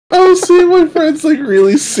seeing my friend's like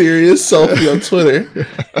really serious selfie on Twitter.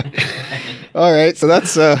 All right, so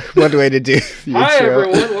that's one way to do. Hi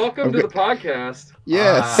everyone, welcome to the podcast.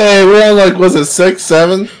 Yes. Hey, we're on like, was it 6,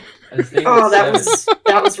 7? Oh,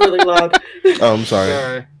 that was really loud. Oh, I'm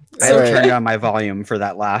sorry. I had to turn down my volume for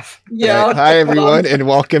that laugh. Yeah. Right. Hi everyone, and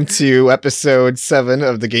welcome to episode 7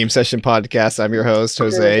 of the Game Session podcast. I'm your host,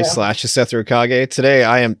 Jose / Sethro Kage.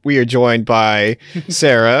 Today we are joined by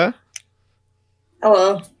Sarah.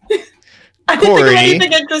 Hello. I didn't Corey. think of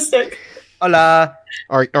anything interesting. Hola.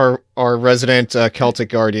 Our resident Celtic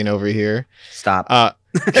guardian over here. Stop.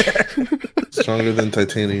 Stronger than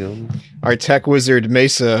titanium. Our tech wizard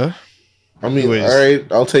Mesa. I mean, alright,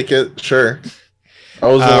 I'll take it, sure. I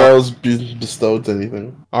was bestowed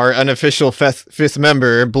anything. Our unofficial fifth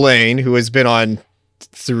member, Blaine, who has been on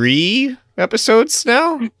 3 episodes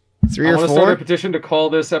now? 3 or 4? I want to start a petition to call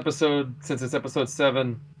this episode, since it's episode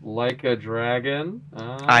 7, Like a Dragon.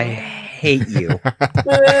 I hate you.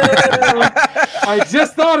 I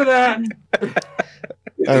just thought of that!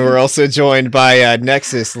 And we're also joined by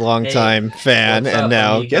Nexus, longtime fan, what's and up,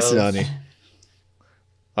 now amigos? guest on it.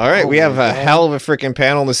 All right, we have a hell of a freaking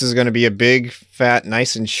panel. This is going to be a big, fat,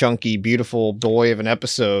 nice and chunky, beautiful boy of an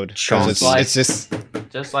episode. It's just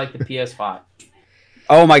like the PS5.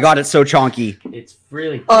 Oh my god, it's so chonky. It's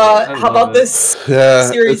really. How about this? Yeah,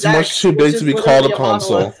 Series it's much X, too big which to is be called a literally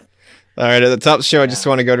console. monolith. all right. At the top of the show, I just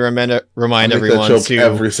want to go to remind I make everyone that joke to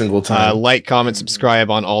every single time. like, comment, subscribe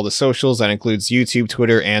on all the socials. That includes YouTube,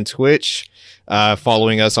 Twitter, and Twitch.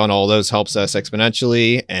 Following us on all those helps us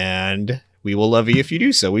exponentially, and we will love you if you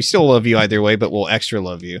do so. We still love you either way, but we'll extra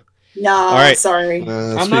love you. No, All right. sorry.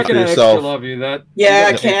 I'm not going to extra love you. Yeah, I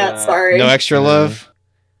you can't. that. Sorry. No extra love.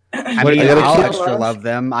 I What- mean, I gotta I'll keep- extra love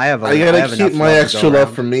them. I have. I gotta have keep enough my love to extra go love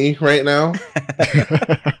around. for me right now.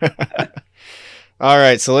 All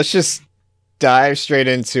right, so let's just dive straight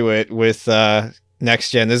into it with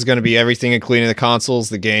next gen. This is going to be everything, including the consoles,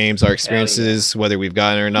 the games, our experiences, whether we've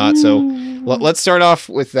gotten it or not. So let's start off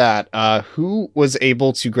with that. Who was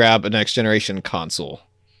able to grab a next generation console?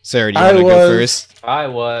 Sarah, do you want to go first? I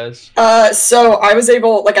was. So I was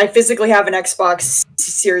able, I physically have an Xbox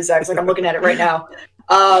Series X. I'm looking at it right now.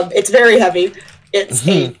 It's very heavy. It's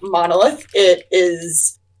a monolith. It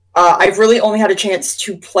is. I've really only had a chance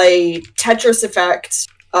to play Tetris Effect,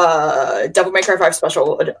 Devil May Cry 5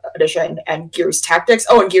 Special Edition, and Gears Tactics.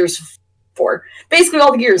 Oh, and Gears 4. Basically,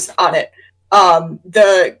 all the Gears on it.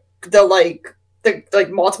 The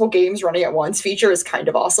multiple games running at once feature is kind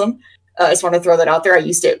of awesome. I just want to throw that out there. I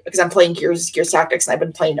used it because I'm playing Gears Tactics, and I've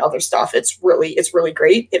been playing other stuff. It's really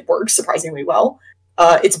great. It works surprisingly well.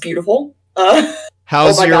 It's beautiful.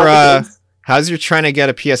 How's God, your trying to get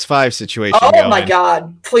a PS5 situation oh going? my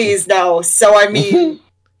god, please no. So I mean,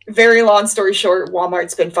 very long story short,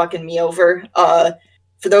 Walmart's been fucking me over.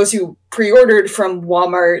 For those who pre-ordered from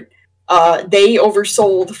Walmart, they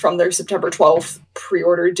oversold from their September 12th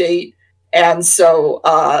pre-order date, and so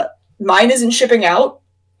mine isn't shipping out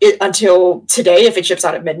until today if it ships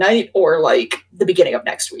out at midnight, or the beginning of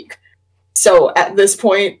next week. So at this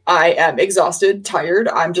point, I am exhausted, tired.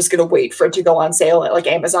 I'm just gonna wait for it to go on sale at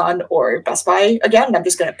Amazon or Best Buy again. I'm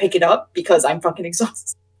just gonna pick it up because I'm fucking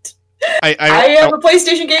exhausted. I have a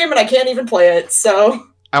PlayStation game and I can't even play it. So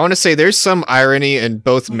I want to say there's some irony in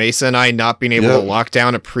both Mesa and I not being able to lock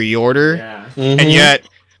down a pre-order, and yet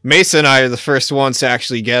Mesa and I are the first ones to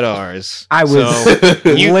actually get ours. I was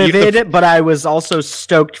livid, but I was also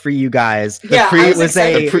stoked for you guys. Yeah, I was was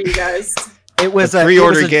excited a- for you guys. It was the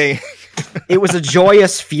pre-order game. It was a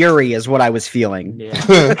joyous fury, is what I was feeling. Yeah.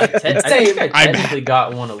 I think I I'm- technically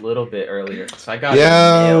got one a little bit earlier. So I got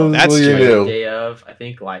Yeah, it mailed that's well, you true. the do. day of. I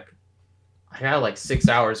think I got 6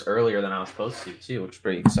 hours earlier than I was supposed to too, which is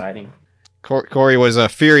pretty exciting. Corey was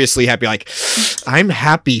furiously happy, I'm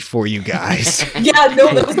happy for you guys. Yeah,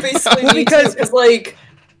 no, that was basically me Because- too,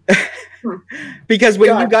 Because when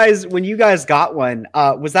God. you guys got one,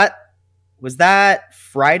 was that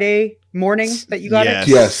Friday morning that you got Yes.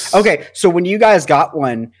 it? Yes. Okay, so when you guys got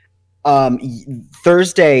one,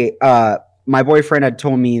 Thursday, my boyfriend had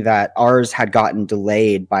told me that ours had gotten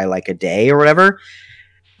delayed by a day or whatever.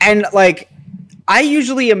 And I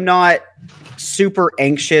usually am not super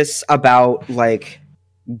anxious about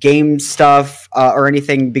game stuff or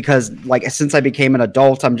anything because since I became an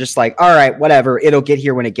adult, I'm just all right, whatever, it'll get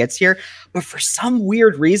here when it gets here. But for some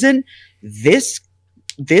weird reason, this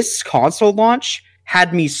console launch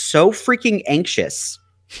had me so freaking anxious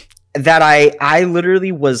that I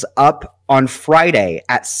literally was up on Friday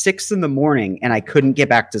at 6 a.m. and I couldn't get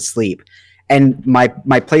back to sleep. And my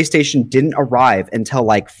PlayStation didn't arrive until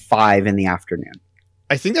 5 p.m.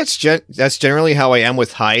 I think that's generally how I am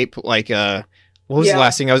with hype. what was Yeah. the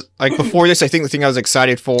last thing I was like before this? I think the thing I was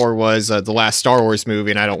excited for was the last Star Wars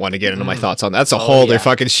movie, and I don't want to get into my thoughts on that. That's a whole other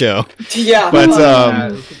fucking show. Yeah. But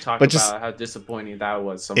we could talk but about just- how disappointing that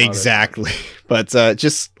was. Exactly. But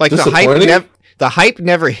just like the Disappointing? hype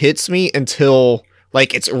never hits me until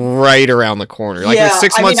like it's right around the corner. Like Yeah, it's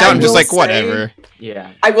 6 I months mean, out, I I'm just will like say- whatever.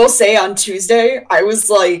 Yeah. I will say on Tuesday, I was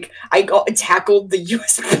like, I tackled the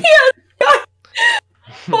USPS guy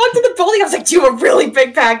onto the building. I was like, do a really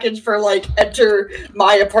big package for like enter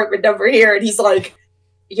my apartment number here, and he's like,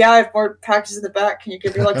 yeah, I have more packages in the back. Can you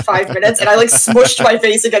give me like 5 minutes? And I like smushed my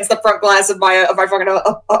face against the front glass of my fucking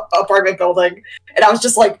apartment building, and I was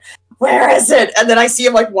just like, where is it? And then I see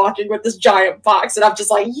him like walking with this giant box, and I'm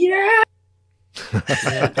just like, yeah.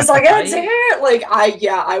 It's like it's here. Like I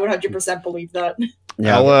 100% believe that.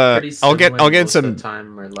 Yeah. I'll get most some of the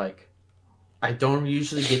time where like I don't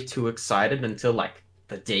usually get too excited until like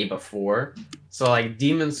the day before. So like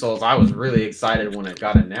Demon Souls, I was really excited when it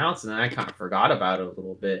got announced, and then I kind of forgot about it a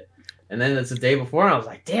little bit. And then it's the day before, and I was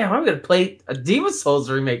like, "Damn, I'm gonna play a Demon Souls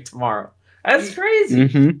remake tomorrow." That's crazy.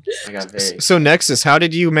 I got very So Nexus, how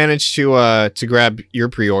did you manage to grab your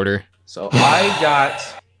pre-order? So I got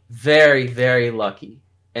very, very lucky.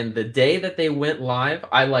 And the day that they went live,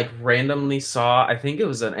 I like randomly saw, I think it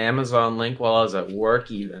was an Amazon link while I was at work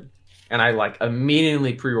even. And I like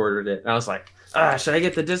immediately pre-ordered it. And I was like, should I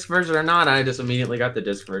get the disc version or not? And I just immediately got the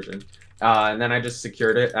disc version. And then I just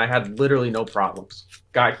secured it. And I had literally no problems.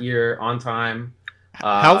 Got here on time.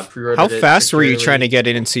 How pre-ordered it fast were you securely. trying to get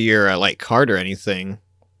it into your like card or anything?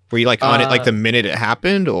 Were you like on it like the minute it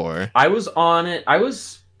happened, or? I was on it. I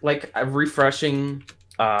was like refreshing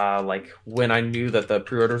like when I knew that the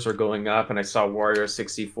pre-orders were going up, and I saw Warrior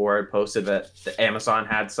 64 I posted that the Amazon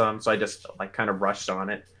had some, so I just like kind of rushed on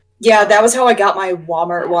it. Yeah, that was how I got my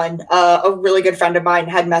Walmart one. A really good friend of mine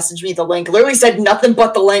had messaged me the link, literally said nothing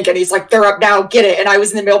but the link, and he's like, they're up now, get it. And I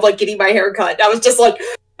was in the middle of like getting my hair cut. I was just like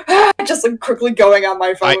quickly going on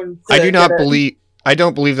my phone. I don't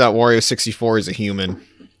believe that Wario 64 is a human.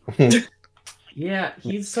 Yeah,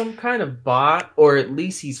 he's some kind of bot, or at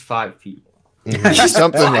least he's 5 people.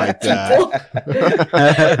 Something like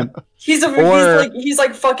that. He's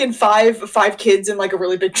like fucking five kids in like a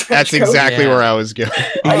really big trench That's coat. exactly Yeah. where I was going.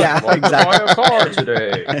 Yeah, Buy a exactly. car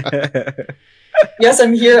today. Yes,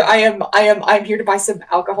 I'm here. I'm here to buy some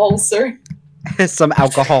alcohol, sir. Some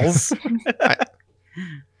alcohols.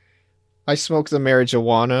 I smoked the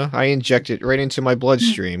marijuana. I inject it right into my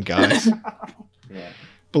bloodstream, guys. Yeah.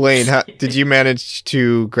 Blaine, did you manage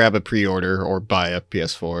to grab a pre-order or buy a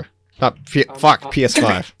PS4?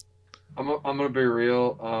 PS5. I'm gonna be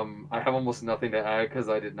real. I have almost nothing to add because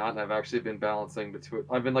I did not, and I've actually been balancing between.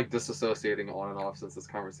 I've been like disassociating on and off since this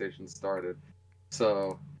conversation started.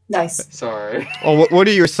 So Nice. sorry. Well, what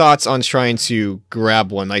are your thoughts on trying to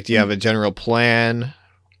grab one? Like, do you have a general plan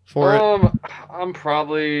for it? I'm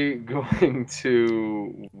probably going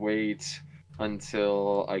to wait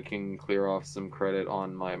until I can clear off some credit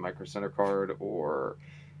on my Micro Center card, or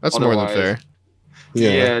That's more than otherwise- fair.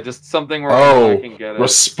 yeah, just something where I can get it.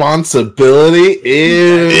 Responsibility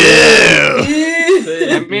is.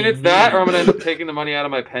 I mean, it's that, or I'm gonna end up taking the money out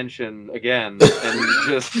of my pension again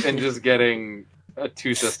and just getting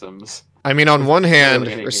 2 systems. I mean, on one hand,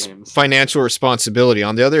 Barely any games. financial responsibility.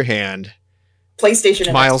 On the other hand, PlayStation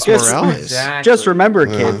and Miles Xbox. Morales. Exactly. Just remember,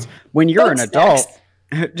 kids, when you're an What's adult,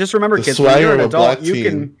 next? just remember, The kids, when swagger you're an of a adult,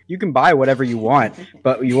 black you can buy whatever you want,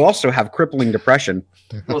 but you also have crippling depression.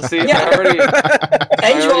 Well, see, Yeah. I already.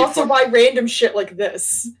 And you already also buy random shit like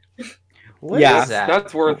this. What Yeah. is that?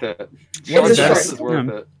 That's worth it. It's a Short shrimp. is worth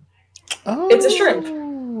it. It's a shrimp.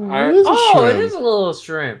 Oh, it is a little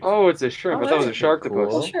shrimp. Oh, it's a shrimp. Oh, I thought it was a that's shark cool.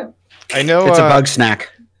 octopus. Shrimp. I know It's a bug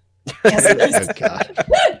snack. Yes, it is. Oh,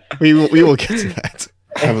 God. We will get to that.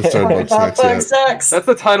 I haven't started Bug Bugsnax yet. sex. That's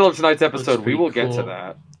the title of tonight's episode. Looks We will pretty get to cool.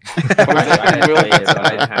 that. I didn't play it, but I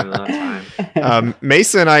didn't have enough time.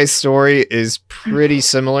 Mesa and I's story is pretty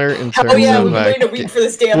similar in terms Oh yeah, of. we've been waiting a week for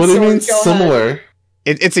this damn What do you story. mean Go ahead. similar?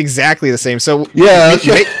 It's exactly the same. So Yeah, Ma-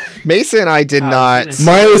 okay. Mesa and I did Oh, not. goodness.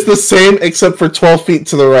 Mine is the same except for 12 feet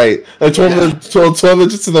to the right. 12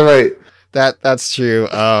 inches to the right. That's true.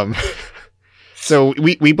 So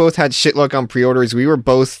we both had shit luck on pre-orders. We were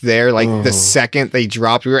both there like the second they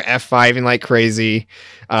dropped. We were F5ing like crazy.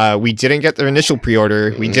 We didn't get the initial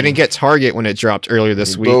pre-order. We didn't get Target when it dropped earlier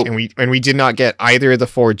this week, Nope. and we did not get either of the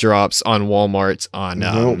 4 drops on Walmart on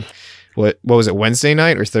Nope. what was it, Wednesday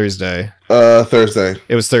night or Thursday? Thursday.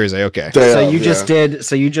 It was Thursday. Okay. Day So of, you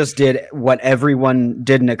yeah. just did what everyone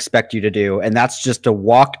didn't expect you to do, and that's just to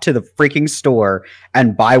walk to the freaking store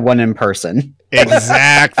and buy one in person.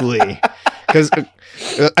 Exactly. Because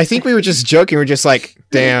I think we were just joking. We're just like,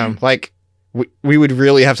 damn, like we would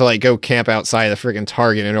really have to like go camp outside the freaking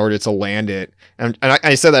Target in order to land it. And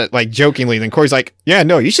I said that like jokingly. Then Corey's like, "Yeah,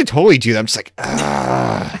 no, you should totally do that." I'm just like,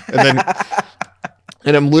 ah. And then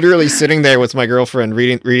and I'm literally sitting there with my girlfriend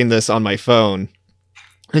reading this on my phone.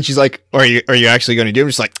 And she's like, are you actually going to do it? I'm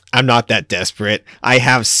just like, I'm not that desperate. I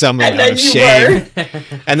have some amount of shame.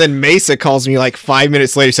 And then Mesa calls me like 5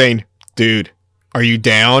 minutes later saying, dude, are you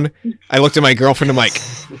down? I looked at my girlfriend. I'm like,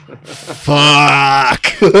 fuck.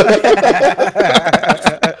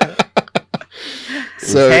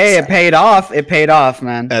 So hey, it paid off. It paid off,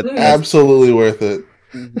 man. Absolutely worth it.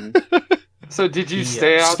 So did you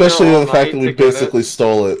stay out especially there all with the fact that night we to get basically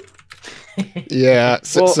stole it. Yeah.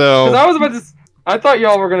 So, Well, 'cause I was about to. I thought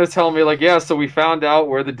y'all were gonna tell me like, yeah. So we found out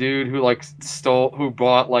where the dude who like who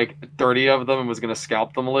bought like 30 of them and was gonna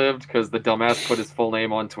scalp them lived because the dumbass put his full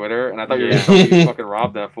name on Twitter. And I thought you were gonna tell me you fucking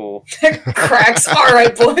robbed that fool. Cracks. All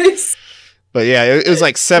right, boys. but yeah, it was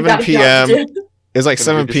like 7 Gotta p.m. go, dude. It was like Gonna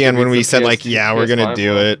 7 p.m. when we redistribute said some like, PS2, yeah, we're gonna PS5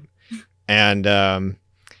 do one. it. And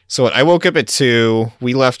so I woke up at 2.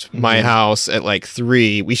 We left my house at like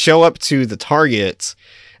 3. We show up to the Target,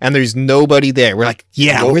 and there's nobody there. We're like,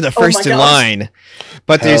 yeah, Nope. we're the Oh first my in gosh. line.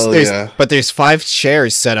 But Hell yeah. there's 5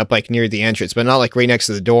 chairs set up like near the entrance, but not like right next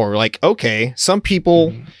to the door. We're like, okay, some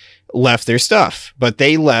people left their stuff, but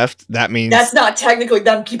they left. That means That's not technically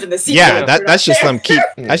them keeping the secret. yeah, They're that's not just there. them keep.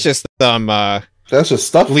 That's just them That's just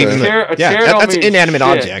stuff leaving. there. The, A chair don't that's an mean inanimate shit.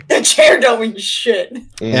 object. The chair don't mean shit.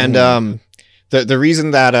 And the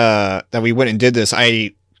reason that we went and did this,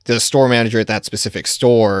 the store manager at that specific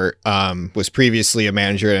store was previously a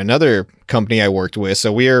manager at another company I worked with,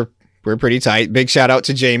 so we're pretty tight. Big shout out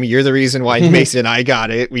to Jamie. You're the reason why Mason and I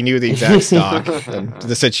got it. We knew the exact stock and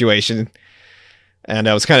the situation. And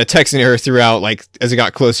I was kind of texting her throughout, like as it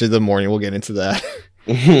got closer to the morning. We'll get into that.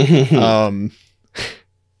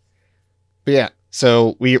 But yeah,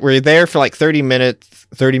 so we were there for like 30 minutes,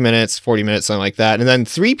 40 minutes, something like that. And then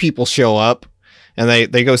 3 people show up and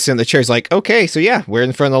they go sit in the chairs like, okay, so yeah, we're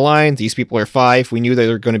in front of the line. These people are 5. We knew there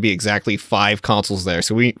were going to be exactly 5 consoles there.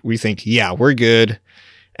 So we think, yeah, we're good.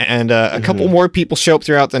 And a couple more people show up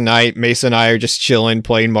throughout the night. Mesa and I are just chilling,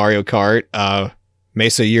 playing Mario Kart.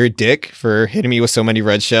 Mesa, you're a dick for hitting me with so many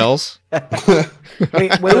red shells. Wait.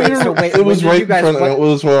 So wait, It was when did right you in guys, front of it.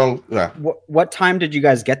 Was wrong. Yeah. what time did you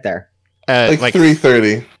guys get there? Like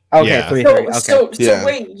 3:30. Okay, Yeah. 3:30. So, Okay. so Yeah.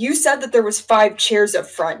 wait, you said that there was 5 chairs up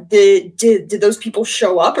front. Did those people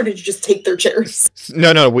show up, or did you just take their chairs?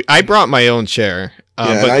 No, I brought my own chair.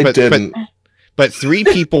 Yeah, and I didn't. But 3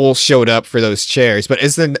 people showed up for those chairs. But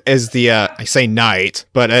as the I say night,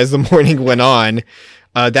 but as the morning went on,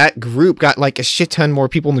 that group got like a shit ton more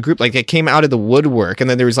people in the group. Like it came out of the woodwork, and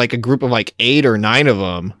then there was like a group of like 8 or 9 of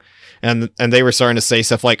them, and they were starting to say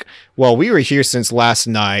stuff like, "Well, we were here since last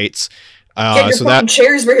night." Get your So fucking that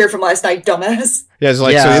chairs were here from last night, dumbass. yeah, it's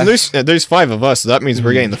like Yeah. so. There's 5 of us, so that means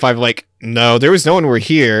we're getting the 5. Like no, there was no one. We're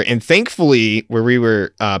here, and thankfully, where we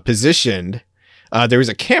were positioned. There was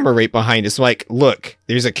a camera right behind us. Like, look,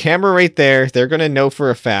 there's a camera right there. They're going to know for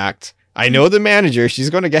a fact. I know the manager. She's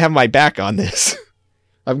going to have my back on this.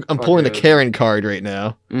 I'm pulling the good. Karen card right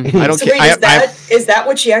now. Mhm. I don't So care. wait, is that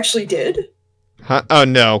what she actually did? Huh? Oh,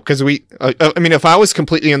 no. Because I mean, if I was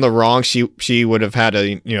completely in the wrong, she would have had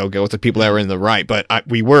to, go with the people that were in the right. But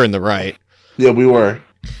we were in the right. Yeah, we were.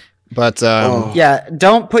 But, Yeah,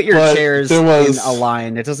 don't put your But chairs there was- in a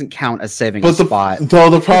line. It doesn't count as saving a But spot.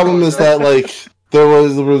 the problem is that like they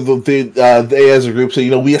as a group.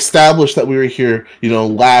 So we established that we were here,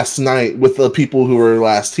 last night with the people who were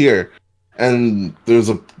last here, and we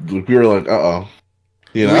were like,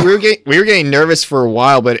 we were getting nervous for a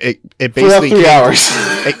while, but it for basically about 3 hours.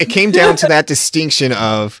 it came down to that distinction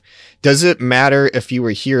of, does it matter if you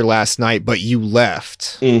were here last night but you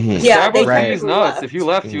left? Mhm. Yeah, they Right. He's nuts. If you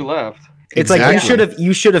left, you left. It's like Exactly.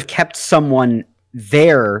 you should have kept someone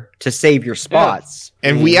there to save your spots.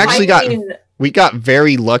 And we I actually mean, we got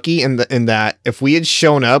very lucky in that if we had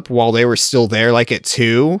shown up while they were still there, like at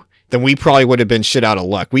 2, then we probably would have been shit out of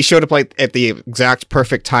luck. We showed up like at the exact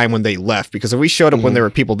perfect time when they left, because if we showed up when there were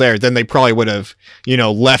people there, then they probably would have,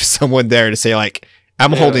 left someone there to say like,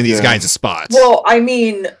 I'm holding these guys' spots. Well, I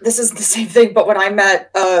mean, this is the same thing, but when I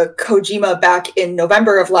met Kojima back in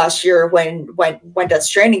November of last year when Death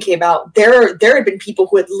Stranding came out, there had been people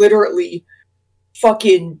who had literally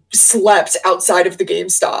fucking slept outside of the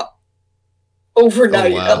GameStop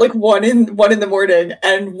overnight Oh, wow. at like 1 in the morning,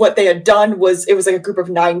 and what they had done was, it was like a group of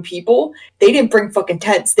 9 people. They didn't bring fucking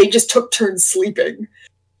tents. They just took turns sleeping.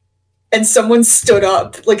 And someone stood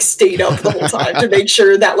up, like stayed up the whole time to make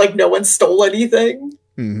sure that like no one stole anything.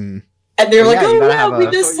 Mm-hmm. And they're Yeah, like, you "Oh gotta yeah, have we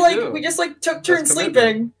a- just That's what you like do. took turns commitment.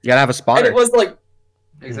 sleeping," You gotta have a and spotter. it was like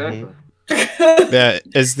Exactly. Yeah,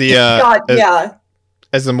 as the God, yeah.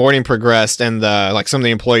 as the morning progressed and some of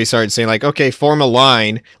the employees started saying like, okay, form a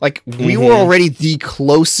line. Like we were already the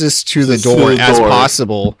closest to the door as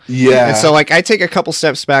possible. Yeah. And so like I take a couple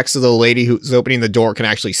steps back so the lady who's opening the door can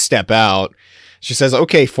actually step out. She says,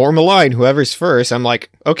 okay, form a line, whoever's first. I'm like,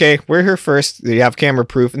 okay, we're here first. You have camera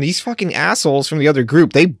proof. And these fucking assholes from the other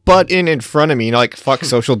group, they butt in front of me, like, fuck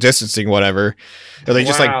social distancing, whatever. Or they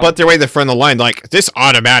just, like, butt their way to the front of the line, like, this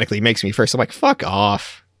automatically makes me first. I'm like, fuck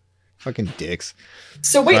off. Fucking dicks.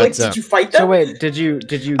 So wait, like, did you fight them? So wait, did you?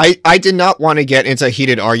 I did not want to get into a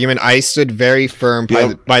heated argument. I stood very firm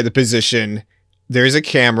by the position. There's a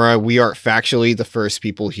camera. We are factually the first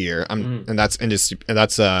people here. And that's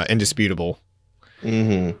indisputable.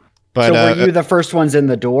 Mm-hmm. But so were you the first ones in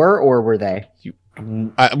the door, or were they?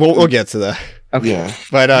 We'll get to that. Okay. Yeah.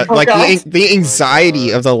 But the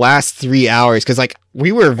anxiety of the last 3 hours, because like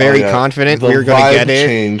we were very confident we were going to get it.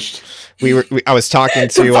 Changed. I was talking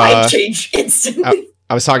to the vibe changed instantly.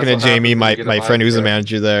 I was talking to Jamie, my friend who's the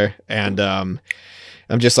manager there, and I'm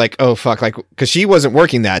just like, oh fuck, like because she wasn't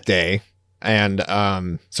working that day. And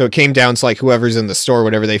so it came down to like whoever's in the store,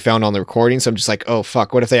 whatever they found on the recording. So I'm just like, oh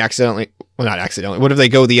fuck, what if they not accidentally, what if they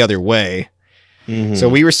go the other way? Mm-hmm. So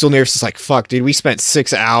we were still nervous. It's like, fuck, dude, we spent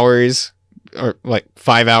 6 hours or like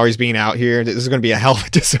 5 hours being out here. This is going to be a hell of a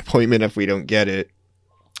disappointment if we don't get it.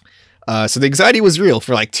 So the anxiety was real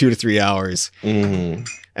for like 2 to 3 hours. Mm-hmm.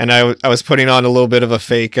 And I was putting on a little bit of a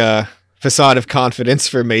fake facade of confidence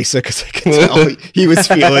for Mesa because I could tell he was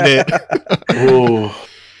feeling it.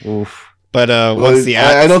 Oof. But once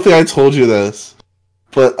I don't think I told you this,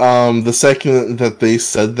 but the second that they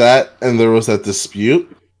said that and there was that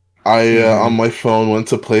dispute, I on my phone went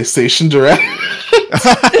to PlayStation Direct.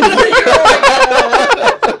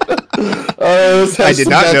 I did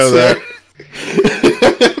not know that.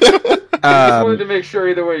 I just wanted to make sure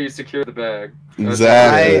either way you secure the bag.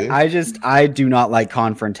 Exactly. I do not like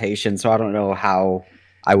confrontation, so I don't know how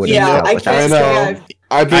I would Yeah, have dealt with I that. know.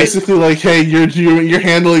 I basically like, hey, you're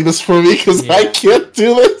handling this for me because I can't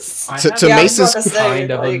do this. To Mesa's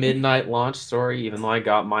kind of a midnight launch story, even though I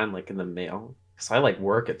got mine like in the mail, because I like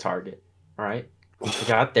work at Target. All right, I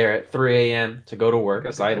got there at 3 a.m. to go to work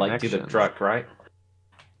because I like do the truck, right?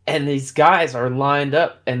 And these guys are lined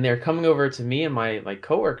up, and they're coming over to me and my like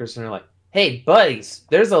coworkers, and they're like, "Hey, buddies,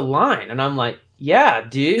 there's a line," and I'm like, "Yeah,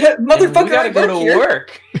 dude, motherfucker, we gotta go to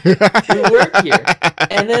work. We work here."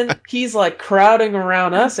 And then he's like crowding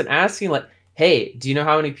around us and asking like, "Hey, do you know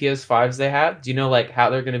how many PS5s they have? Do you know like how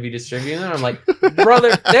they're gonna be distributing them?" I'm like,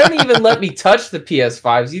 "Brother, they don't even let me touch the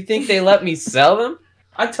PS5s. You think they let me sell them?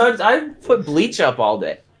 I put bleach up all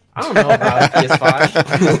day. I don't know about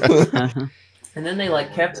PS5." And then they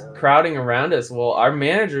like kept crowding around us. Well, our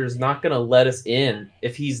manager is not gonna let us in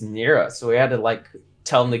if he's near us, so we had to like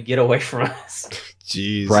tell him to get away from us.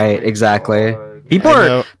 Jeez. Right, exactly.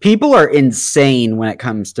 People are insane when it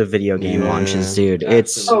comes to video game launches, dude.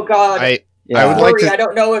 It's oh god. I would like to... I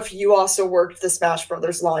don't know if you also worked the Smash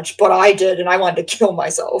Brothers launch, but I did, and I wanted to kill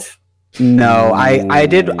myself. No, I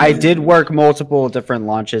did work multiple different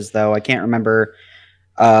launches though. I can't remember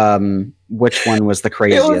which one was the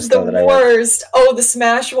craziest. It was the worst. Oh, the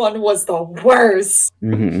Smash one was the worst.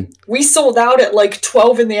 Mm-hmm. We sold out at like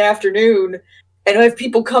 12 in the afternoon. And I have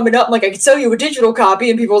people coming up, I'm like, I can sell you a digital copy.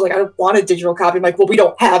 And people are like, I don't want a digital copy. I'm like, well, we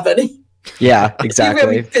don't have any. Yeah, exactly. Do you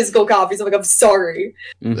have any physical copies? I'm like, I'm sorry.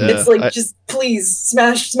 Mm-hmm. It's like, just please,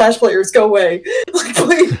 Smash players, go away. Like,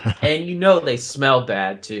 please. And you know they smell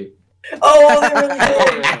bad, too. Oh, they really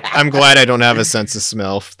do. I'm glad I don't have a sense of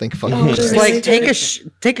smell. Think fucking just like take a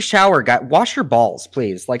shower, guy. Wash your balls,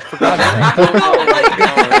 please. Like for God's sake.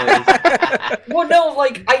 Well, no,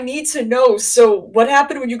 like I need to know. So, what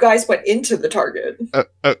happened when you guys went into the Target?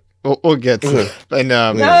 We'll get to it. And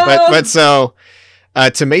but so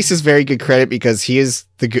to Mesa's very good credit because he is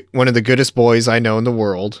one of the goodest boys I know in the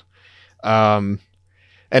world.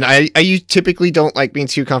 And I typically don't like being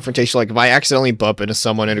too confrontational. Like if I accidentally bump into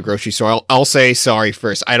someone in a grocery store, I'll say sorry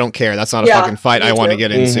first. I don't care. That's not a fucking fight I want to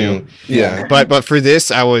get into. Mm-hmm. Yeah. But for this,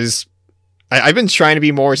 I've been trying to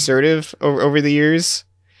be more assertive over the years.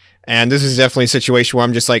 And this is definitely a situation where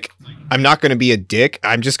I'm just like, I'm not going to be a dick.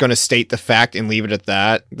 I'm just going to state the fact and leave it at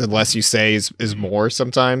that. The less you say is more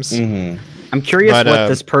sometimes. Mm-hmm. I'm curious what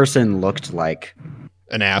this person looked like.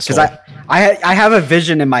 An asshole. Because I have a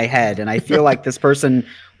vision in my head, and I feel like this person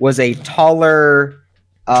was a taller.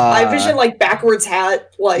 I vision like backwards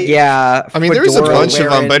hat, like yeah. I mean, there was a bunch of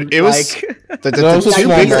them, but it was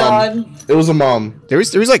it was a mom. There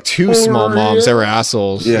was like two small moms that were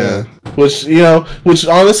assholes. Yeah, which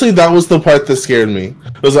honestly, that was the part that scared me.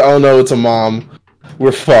 It was like, oh no, it's a mom.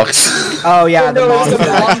 we're fucked. Oh yeah, the no, moms it's are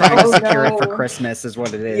like, trying to oh, secure it for no. Christmas is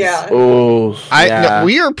what it is. Yeah. Oh, Yeah.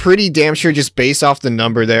 We are pretty damn sure, just based off the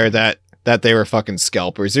number there, that they were fucking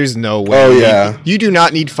scalpers. There's no way. oh yeah. You do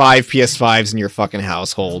not need 5 PS5s in your fucking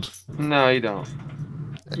household. No, you don't.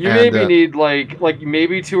 You And, maybe need like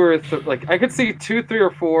maybe 2 or like I could see 2, 3,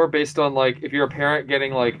 or 4 based on like if you're a parent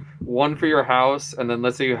getting like 1 for your house, and then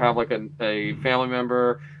let's say you have like a family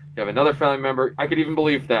member, you have another family member. I could even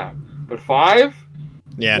believe that. But 5?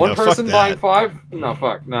 Yeah, One no, person fuck buying that. 5? No,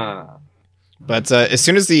 fuck. No. But as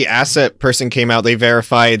soon as the asset person came out, they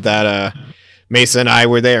verified that Mason and I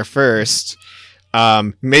were there first.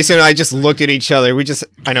 Mason and I just looked at each other.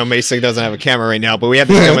 I know Mason doesn't have a camera right now, but we had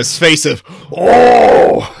this dumbest face of,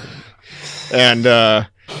 oh! And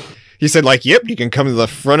he said, like, yep, you can come to the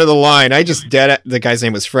front of the line. I just the guy's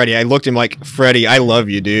name was Freddie. I looked at him like, Freddie, I love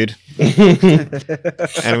you, dude.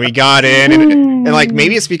 And we got in, and like,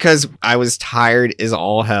 maybe it's because I was tired as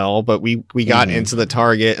all hell, but we got into the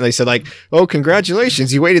Target, and they said like, oh,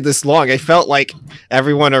 congratulations, you waited this long. I felt like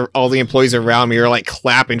everyone, or all the employees around me, were like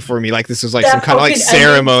clapping for me, like this was like some kind of like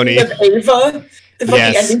ceremony. Of Ava, the fucking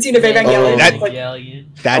Yes. ending scene of Ava Oh,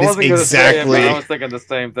 Evangelion. That I is wasn't gonna say it, but exactly I was thinking the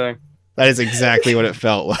same thing. that is exactly what it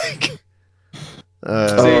felt like.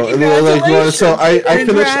 Oh, and then, like, you know, so I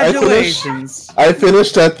finished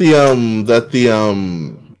at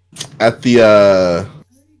the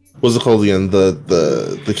what's it called again?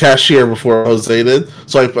 The cashier before Jose did.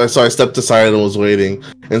 So I stepped aside and was waiting,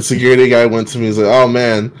 and security guy went to me. He's like, "Oh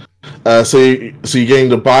man, so you're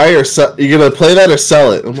getting to buy or sell? You're gonna play that or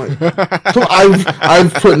sell it?" I'm like, "Come on,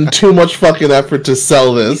 I've put in too much fucking effort to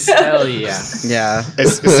sell this." Hell yeah. Yeah.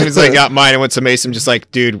 As soon as I got mine, I went to Mason, just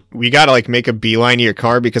like, dude, we gotta like make a beeline to your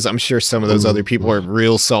car because I'm sure some of those other people are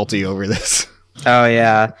real salty over this. Oh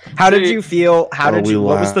yeah. How did you feel? What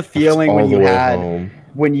was the feeling when you had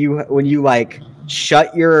when you like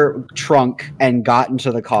shut your trunk and got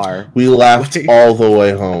into the car? We laughed all the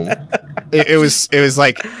way home. It was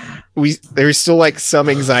like there was still like some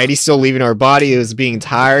anxiety still leaving our body. It was being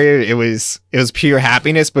tired. It was pure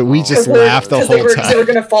happiness, but we just laughed the whole time. They were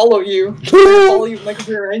gonna follow you. They were gonna follow you like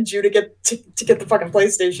rear end you to get the fucking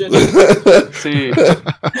PlayStation.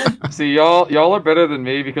 See, y'all are better than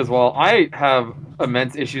me because while I have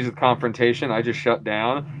immense issues with confrontation, I just shut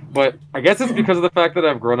down. But I guess it's because of the fact that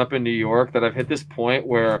I've grown up in New York that I've hit this point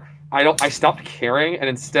where I stopped caring, and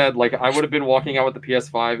instead, like, I would have been walking out with the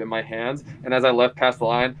PS5 in my hands, and as I left past the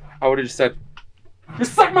line, I would have just said, "You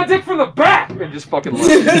suck my dick from the back!" and just fucking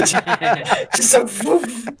left. Just so,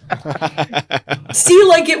 see,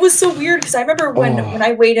 like, it was so weird because I remember when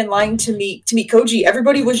I waited in line to meet Koji,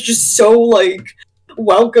 everybody was just so like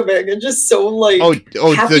welcoming and just so like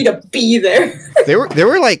happy to be there. There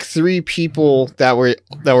were like 3 people that were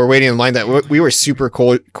waiting in line that we were super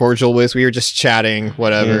cordial with. We were just chatting,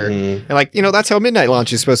 whatever. And like, you know, that's how Midnight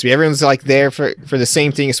Launch is supposed to be. Everyone's like there for the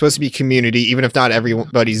same thing. It's supposed to be community, even if not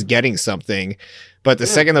everybody's getting something. But the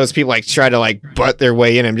second those people like try to like butt their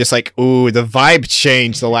way in, I'm just like, ooh, the vibe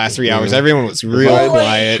changed the last 3 hours. Everyone was real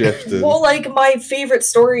quiet. Well, like, my favorite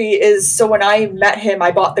story is, so when I met him,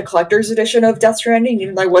 I bought the collector's edition of Death Stranding,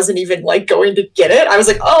 and I wasn't even like going to get it. I was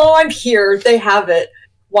like, oh, I'm here. They have it.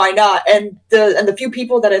 Why not? And the few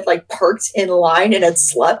people that had like parked in line and had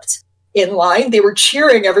slept in line, they were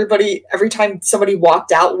cheering everybody every time somebody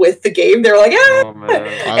walked out with the game. They were like, "Ah!" Oh, man.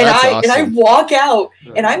 And I walk out,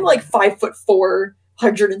 and I'm like 5'4",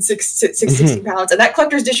 160 pounds, and that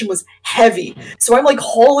collector's edition was heavy. So I'm like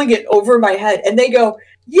hauling it over my head, and they go,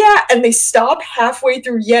 "Yeah," and they stop halfway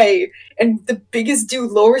through, yay, and the biggest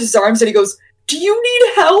dude lowers his arms and he goes, "Do you need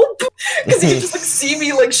help?" Because he could just like see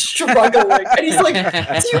me like struggling, and he's like,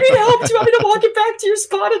 "Do you need help? Do you want me to walk it back to your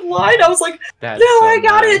spot in line?" I was like, That's "No, so I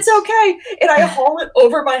got it. nice. It's okay." And I haul it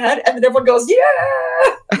over my head, and then everyone goes, "Yeah!"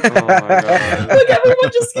 Oh my god. Like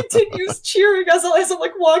everyone just continues cheering as I'm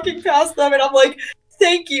like walking past them, and I'm like,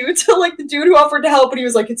 "Thank you," to like the dude who offered to help, and he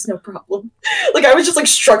was like, "It's no problem." Like I was just like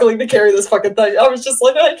struggling to carry this fucking thing. I was just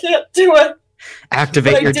like, I can't do it.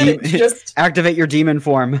 Activate your demon. activate your demon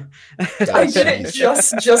form. I did it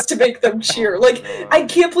just to make them cheer. Like, I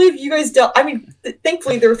can't believe you guys dealt. I mean,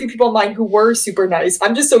 thankfully there were a few people in line who were super nice.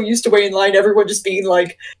 I'm just so used to waiting in line, everyone just being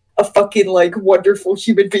like a fucking like wonderful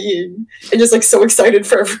human being, and just like so excited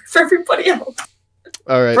for everybody else.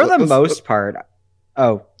 All right. For the most part.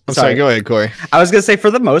 Oh, I'm sorry. Go ahead, Corey. I was gonna say,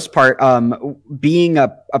 for the most part, being a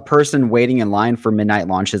person waiting in line for midnight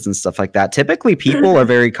launches and stuff like that, typically people are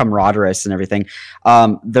very camaraderous and everything.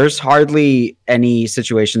 There's hardly any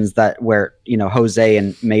situations where Jose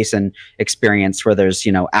and Mason experience where there's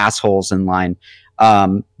assholes in line.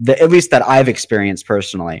 At least that I've experienced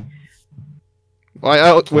personally.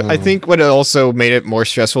 Well, I think what also made it more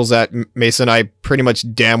stressful is that Mason and I pretty much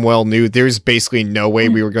damn well knew there's basically no way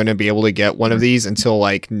we were going to be able to get one of these until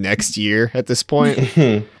like next year at this point.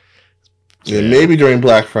 Yeah, maybe during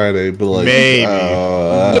Black Friday, but like maybe.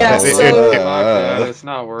 Yeah, so it's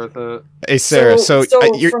not worth it. Hey Sarah, so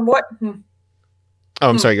from what? Oh,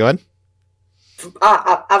 I'm sorry. Go ahead.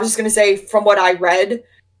 I was just gonna say, from what I read,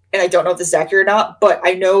 and I don't know if this is accurate or not, but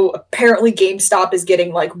I know apparently GameStop is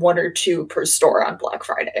getting like 1 or 2 per store on Black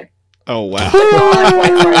Friday. Oh wow. On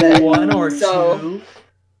Black Friday. 1 or 2.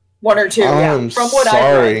 1 or 2, yeah. I'm From what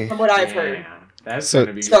sorry. I've heard. That's So-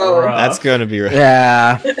 gonna be so- rough. That's gonna be right.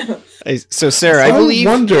 Yeah. Hey, so Sarah, I I believe.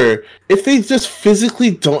 wonder if they just physically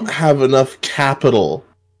don't have enough capital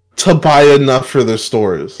to buy enough for their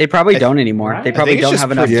stores. They probably don't anymore. Right. They I probably think it's don't just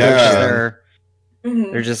have enough to pretty- purchase Yeah. their.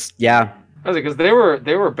 Mhm. They're just yeah, Because they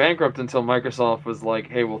were bankrupt until Microsoft was like,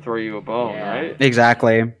 "Hey, we'll throw you a bone," Yeah. right?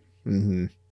 exactly. Mhm.